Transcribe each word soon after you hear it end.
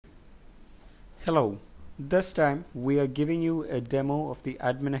Hello, this time we are giving you a demo of the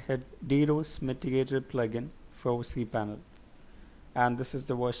Admin Head DDoS Mitigator plugin for cPanel, and this is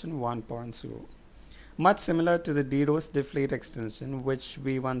the version 1.0. Much similar to the DDoS deflate extension which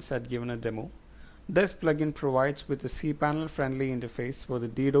we once had given a demo, this plugin provides with a cPanel friendly interface for the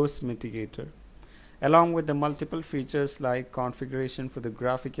DDoS mitigator, along with the multiple features like configuration for the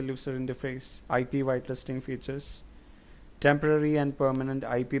graphical user interface, IP whitelisting features, temporary and permanent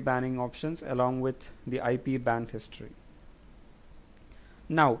IP banning options, along with the IP ban history.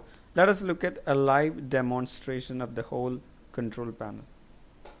 Now let us look at a live demonstration of the whole control panel.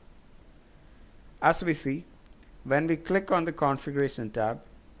 As we see, when we click on the configuration tab,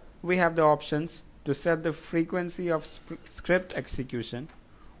 we have the options to set the frequency of script execution,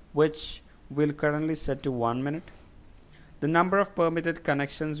 which we'll currently set to 1 minute, the number of permitted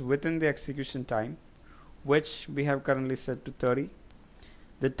connections within the execution time, which we have currently set to 30,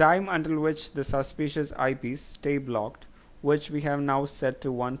 the time until which the suspicious IPs stay blocked, which we have now set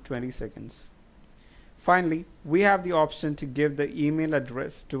to 120 seconds. Finally, we have the option to give the email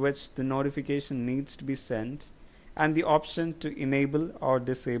address to which the notification needs to be sent and the option to enable or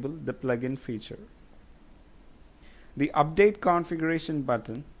disable the plugin feature. The update configuration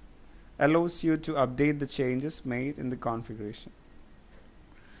button allows you to update the changes made in the configuration.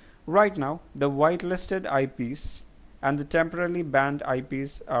 Right now, the whitelisted IPs and the temporarily banned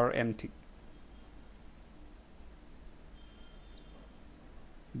IPs are empty.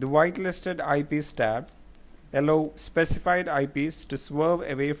 The whitelisted IPs tab allows specified IPs to swerve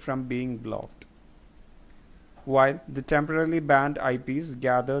away from being blocked, while the temporarily banned IPs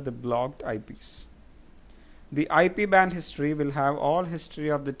gather the blocked IPs. The IP ban history will have all history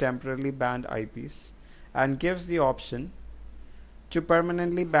of the temporarily banned IPs and gives the option to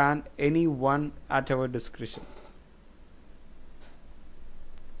permanently ban any one at our discretion.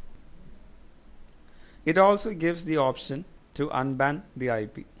 It also gives the option to unban the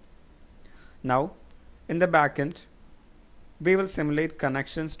IP. Now, in the backend, we will simulate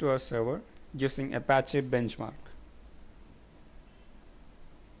connections to our server using Apache Benchmark.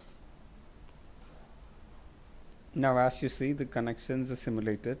 Now, as you see, the connections are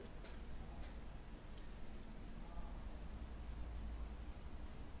simulated.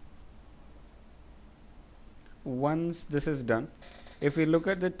 Once this is done, if we look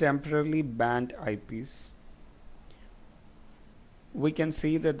at the temporarily banned IPs, we can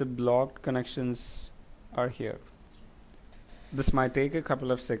see that the blocked connections are here. This might take a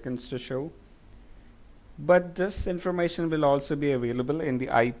couple of seconds to show, but this information will also be available in the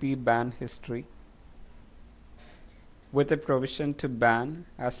IP ban history with a provision to ban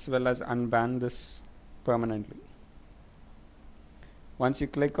as well as unban this permanently. Once you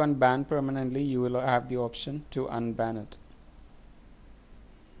click on ban permanently, you will have the option to unban it.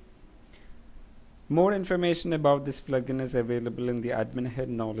 More information about this plugin is available in the Admin Head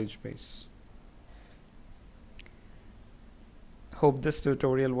knowledge base. Hope this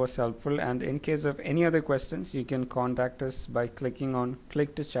tutorial was helpful, and in case of any other questions, you can contact us by clicking on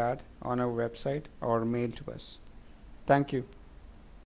click to chat on our website or mail to us. Thank you.